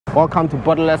Welcome to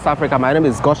Borderless Africa. My name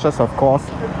is Goshes, of course.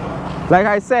 Like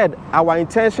I said, our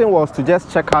intention was to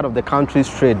just check out of the country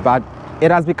straight, but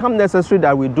it has become necessary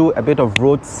that we do a bit of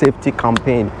road safety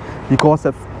campaign because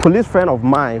a police friend of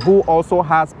mine who also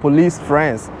has police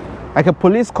friends, like a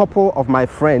police couple of my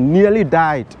friend, nearly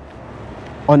died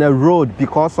on a road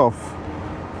because of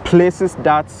places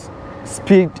that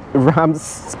speed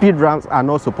ramps are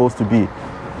not supposed to be.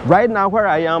 Right now where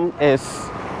I am is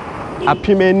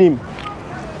Apimenim.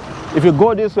 If you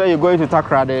go this way, you're going to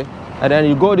Takrade, and then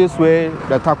you go this way,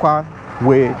 the Takwa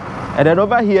way, and then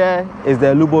over here is the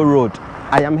Lubo Road.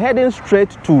 I am heading straight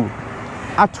to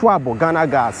Atuabo, Ghana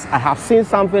Gas. I have seen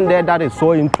something there that is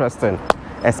so interesting,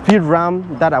 a speed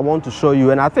ramp that I want to show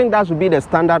you, and I think that should be the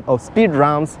standard of speed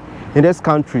ramps in this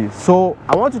country. So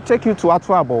I want to take you to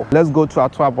Atuabo. Let's go to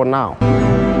Atuabo now.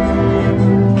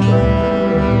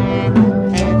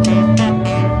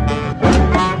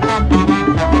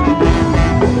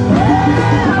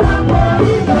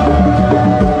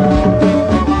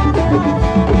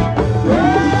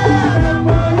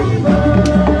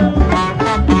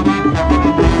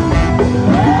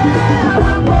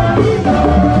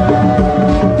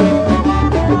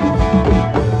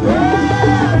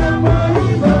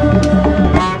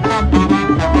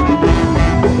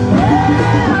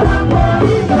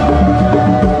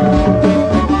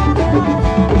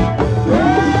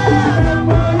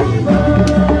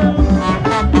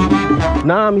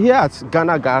 Now I'm here at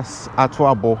Ghana Gas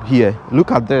Atuabo here.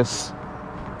 Look at this.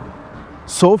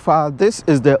 So far, this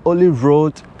is the only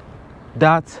road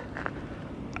that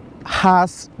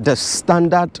has the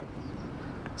standard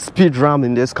speed ramp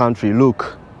in this country.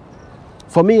 Look.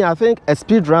 For me, I think a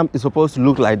speed ramp is supposed to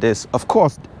look like this. Of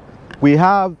course, we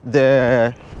have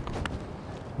the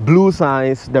blue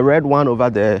signs, the red one over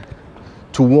there,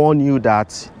 to warn you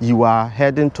that you are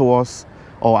heading towards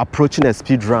or approaching a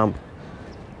speed ramp.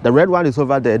 The red one is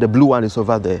over there, the blue one is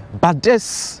over there. But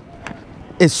this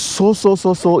is so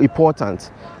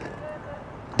important.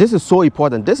 This is so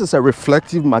important. This is a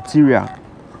reflective material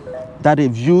that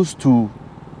they've used to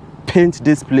paint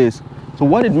this place. So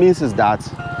what it means is that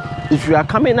if you are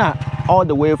coming out all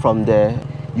the way from there,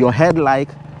 your headlight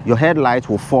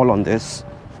will fall on this,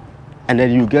 and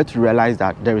then you get to realize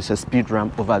that there is a speed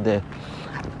ramp over there.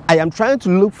 I am trying to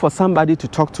look for somebody to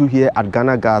talk to here at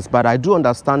Ghana Gas, but I do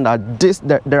understand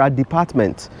that there are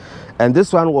departments, and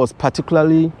this one was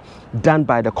particularly done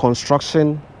by the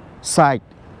construction side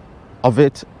of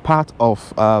it, part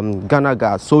of Ghana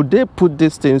Gas. So they put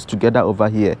these things together over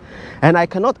here, and I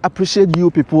cannot appreciate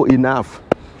you people enough,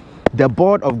 the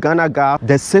board of Ghana Gas,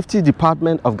 the safety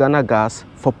department of Ghana Gas,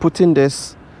 for putting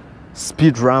this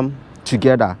speed ramp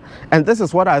together. And this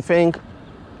is what I think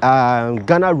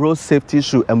Ghana road safety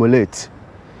should emulate.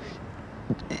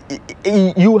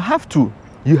 You have to,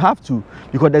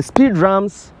 because the speed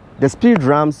ramps,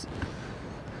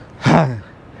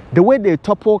 the way they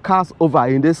topple cars over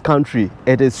in this country,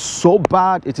 it is so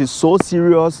bad, it is so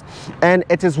serious, and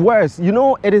it is worse. You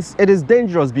know, it is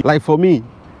dangerous. Like for me,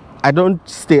 I don't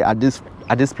stay at this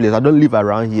place. I don't live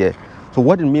around here. So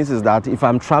what it means is that if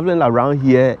I'm traveling around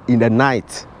here in the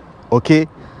night, okay,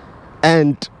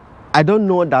 and I don't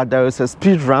know that there is a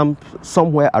speed ramp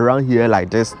somewhere around here like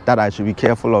this that I should be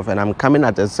careful of, and I'm coming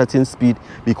at a certain speed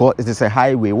because it is a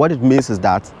highway. What it means is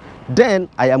that then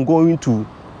I am going to,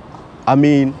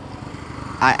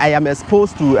 I am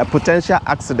exposed to a potential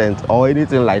accident or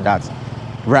anything like that,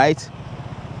 right?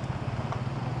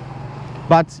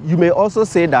 But you may also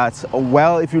say that,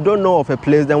 well, if you don't know of a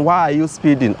place, then why are you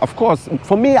speeding? Of course,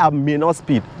 for me, I may not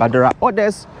speed, but there are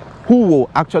others who will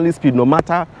actually speed. No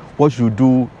matter what you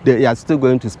do, they are still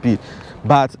going to speed.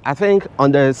 But I think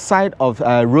on the side of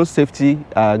road safety,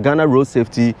 Ghana road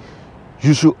safety,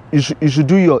 you should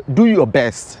do your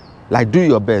best. Like, do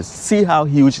your best. See how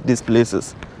huge this place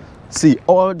is. See,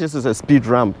 all this is a speed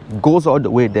ramp, goes all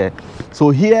the way there. So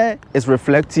here is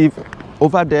reflective,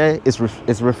 over there is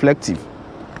reflective.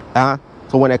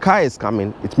 So when a car is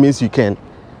coming, it means you can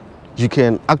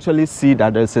actually see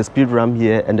that there's a speed ramp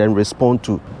here and then respond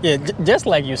to. Yeah, just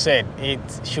like you said, it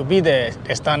should be the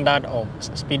standard of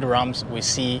speed ramps we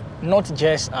see, not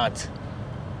just at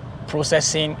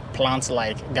processing plants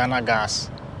like Ghana Gas,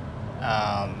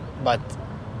 but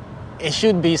it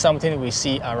should be something we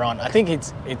see around. I think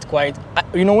it's quite,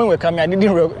 you know, when we're coming, I didn't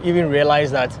even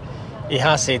realize that it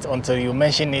has it until you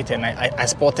mentioned it, and I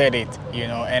spotted it, you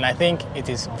know, and I think it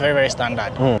is very, very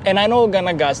standard. And I know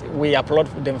Ghana Gas, we applaud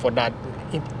them for that.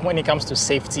 When it comes to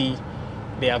safety,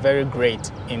 they are very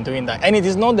great in doing that. And it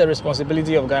is not the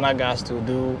responsibility of Ghana Gas to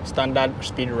do standard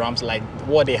speed ramps like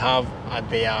what they have at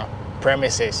their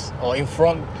premises or in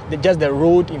front, just the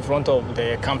road in front of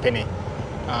the company.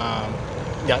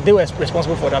 Yeah, they were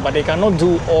responsible for that, but they cannot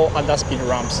do all other speed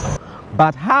ramps.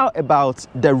 But how about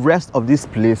the rest of this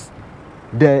place,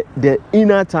 the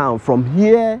inner town from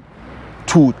here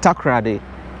to Takoradi?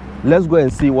 Let's go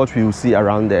and see what we will see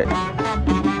around there.